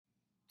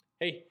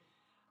Hey,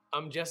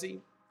 I'm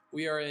Jesse.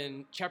 We are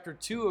in chapter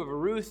 2 of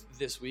Ruth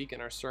this week in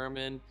our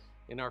sermon,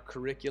 in our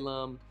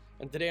curriculum.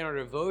 And today in our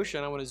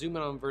devotion, I want to zoom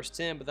in on verse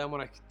 10, but then I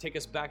want to take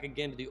us back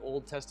again to the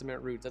Old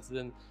Testament roots. That's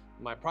then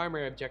my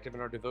primary objective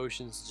in our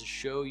devotions, is to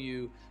show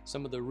you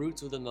some of the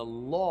roots within the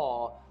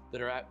law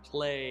that are at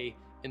play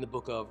in the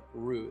book of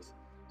Ruth.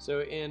 So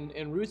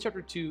in Ruth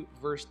chapter 2,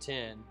 verse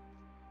 10,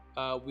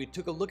 we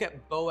took a look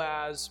at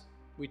Boaz,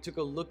 we took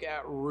a look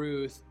at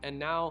Ruth, and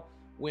now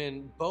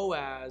when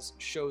Boaz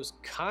shows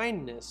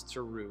kindness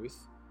to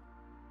Ruth,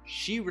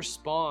 she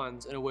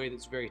responds in a way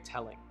that's very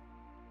telling.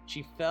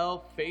 She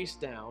fell face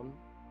down,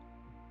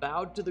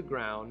 bowed to the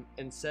ground,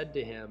 and said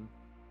to him,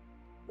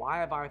 "Why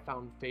have I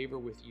found favor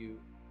with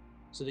you,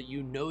 so that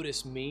you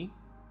notice me,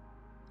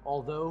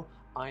 although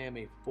I am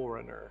a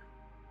foreigner?"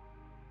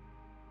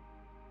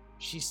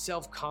 She's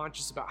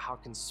self-conscious about how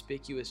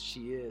conspicuous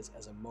she is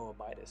as a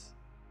Moabitess.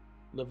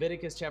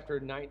 Leviticus chapter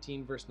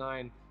 19, verse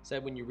 9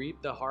 said, "When you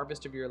reap the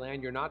harvest of your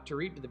land, you're not to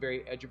reap to the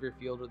very edge of your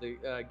field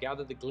or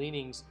gather the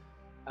gleanings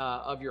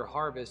of your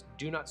harvest.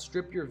 Do not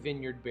strip your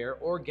vineyard bare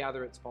or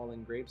gather its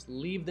fallen grapes.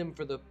 Leave them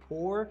for the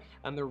poor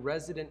and the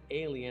resident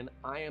alien.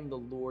 I am the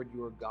Lord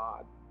your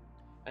God."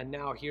 And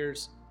now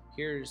here's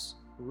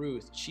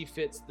Ruth. She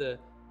fits the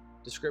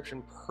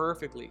description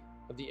perfectly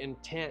of the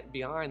intent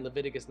behind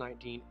Leviticus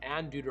 19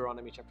 and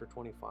Deuteronomy chapter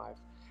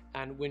 25.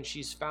 And when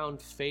she's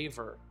found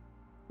favor,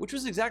 which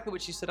was exactly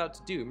what she set out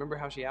to do. Remember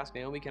how she asked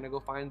Naomi, can I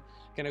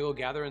go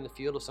gather in the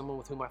field of someone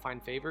with whom I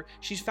find favor?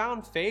 She's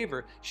found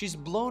favor. She's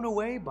blown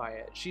away by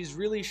it. She's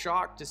really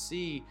shocked to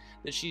see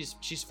that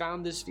she's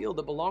found this field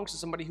that belongs to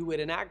somebody who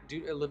would enact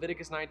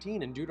Leviticus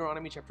 19 and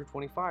Deuteronomy chapter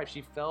 25. She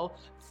fell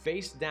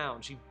face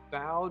down. She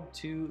bowed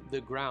to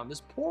the ground.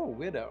 This poor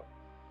widow.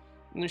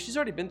 She's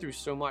already been through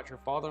so much. Her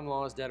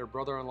father-in-law is dead. Her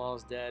brother-in-law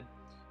is dead.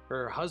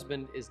 Her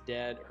husband is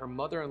dead. Her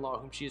mother-in-law,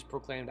 whom she has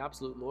proclaimed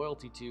absolute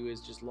loyalty to, is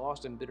just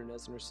lost in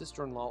bitterness. And her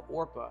sister-in-law,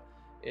 Orpah,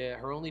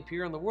 her only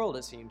peer in the world,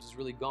 it seems, is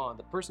really gone.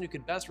 The person who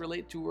could best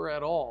relate to her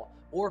at all,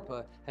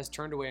 Orpah, has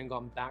turned away and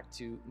gone back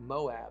to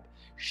Moab.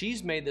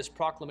 She's made this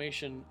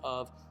proclamation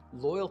of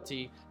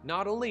loyalty,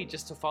 not only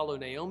just to follow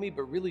Naomi,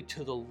 but really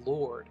to the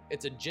Lord.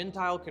 It's a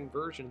Gentile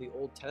conversion in the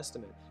Old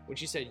Testament. When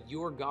she said,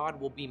 "Your God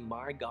will be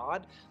my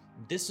God,"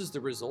 this is the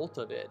result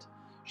of it.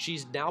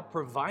 She's now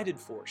provided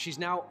for. She's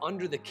now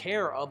under the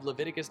care of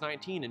Leviticus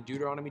 19 and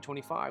Deuteronomy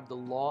 25, the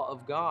law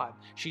of God.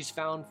 She's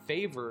found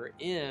favor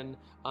in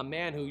a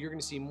man who you're going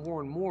to see more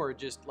and more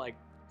just like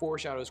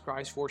foreshadows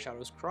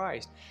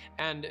Christ.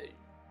 And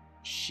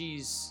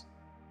she's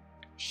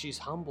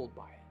humbled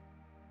by it.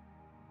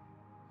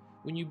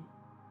 When you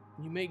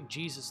make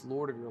Jesus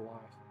Lord of your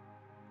life,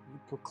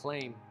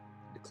 you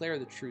declare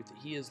the truth that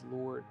he is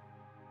Lord.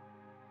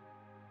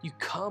 You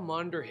come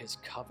under his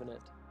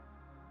covenant.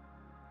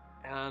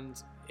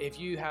 And if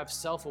you have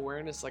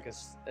self-awareness, like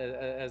as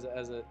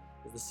the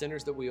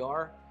sinners that we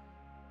are,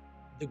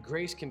 the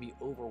grace can be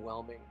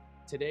overwhelming.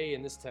 Today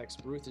in this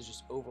text, Ruth is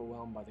just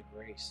overwhelmed by the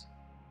grace.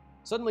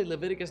 Suddenly,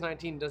 Leviticus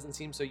 19 doesn't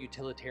seem so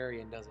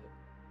utilitarian, does it?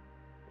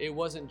 It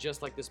wasn't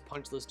just like this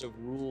punch list of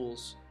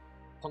rules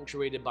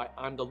punctuated by,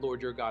 "I'm the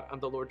Lord your God, I'm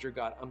the Lord your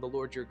God, I'm the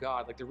Lord your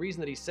God." Like, the reason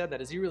that he said that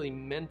is he really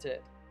meant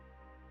it.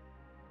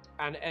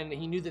 And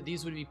he knew that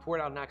these would be poured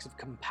out in acts of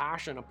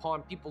compassion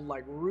upon people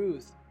like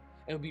Ruth,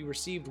 and would be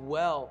received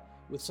well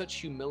with such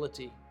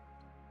humility.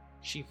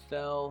 She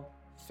fell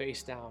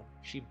face down.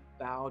 She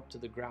bowed to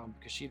the ground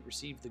because she had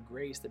received the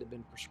grace that had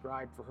been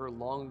prescribed for her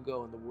long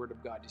ago in the Word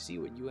of God. You see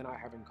what you and I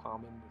have in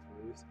common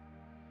with Ruth?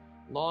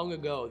 Long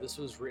ago, this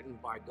was written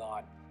by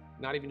God.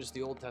 Not even just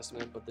the Old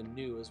Testament, but the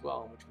New as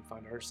well, in which we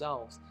find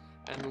ourselves.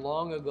 And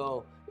long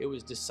ago, it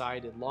was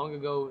decided. Long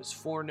ago, it was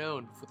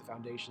foreknown before the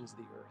foundations of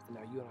the earth. And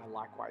now you and I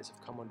likewise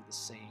have come under the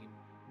same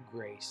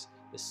grace,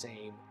 the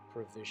same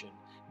provision.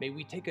 May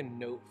we take a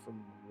note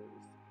from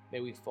Ruth.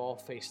 May we fall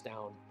face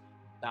down,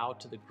 bow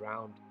to the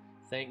ground.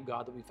 Thank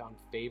God that we found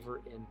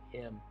favor in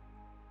him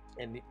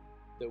and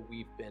that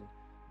we've been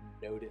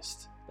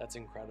noticed. That's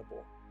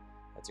incredible.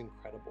 That's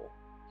incredible.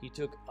 He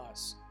took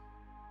us,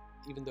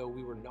 even though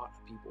we were not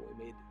a people.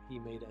 He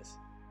made us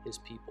his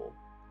people.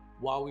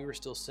 While we were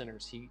still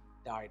sinners, he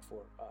died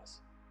for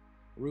us.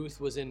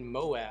 Ruth was in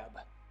Moab,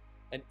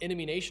 an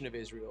enemy nation of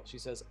Israel. She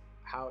says,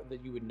 "How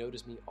that you would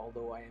notice me,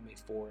 although I am a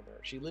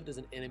foreigner." She lived as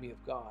an enemy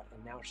of God,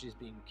 and now she's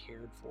being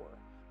cared for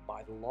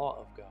by the law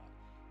of God.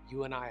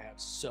 You and I have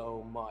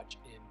so much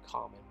in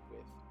common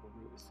with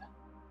Ruth.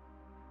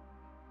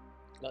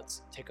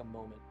 Let's take a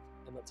moment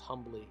and let's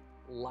humbly,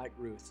 like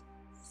Ruth,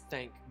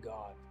 thank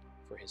God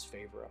for his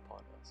favor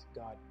upon us.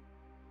 God,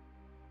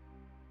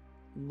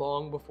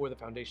 long before the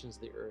foundations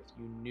of the earth,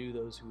 you knew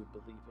those who would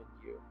believe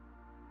in you.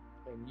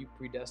 And you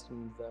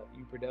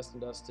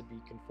predestined us to be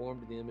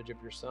conformed to the image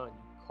of your Son.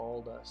 You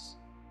called us,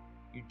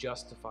 you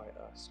justify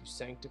us, you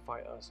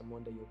sanctify us, and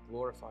one day you'll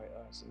glorify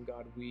us. And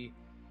God, we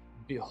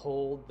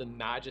behold the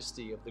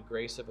majesty of the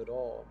grace of it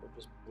all. We're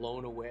just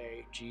blown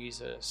away.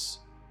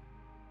 Jesus,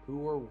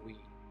 who are we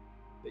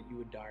that you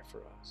would die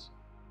for us?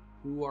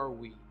 Who are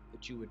we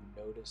that you would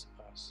notice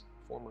us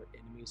former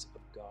enemies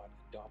of God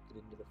adopted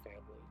into the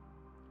family.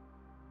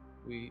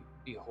 We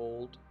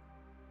behold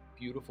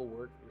beautiful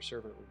work of your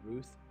servant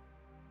Ruth.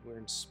 We're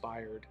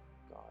inspired,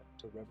 God,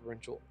 to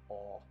reverential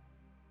awe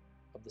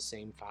of the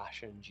same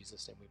fashion. In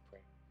Jesus' name we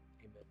pray.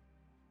 Amen.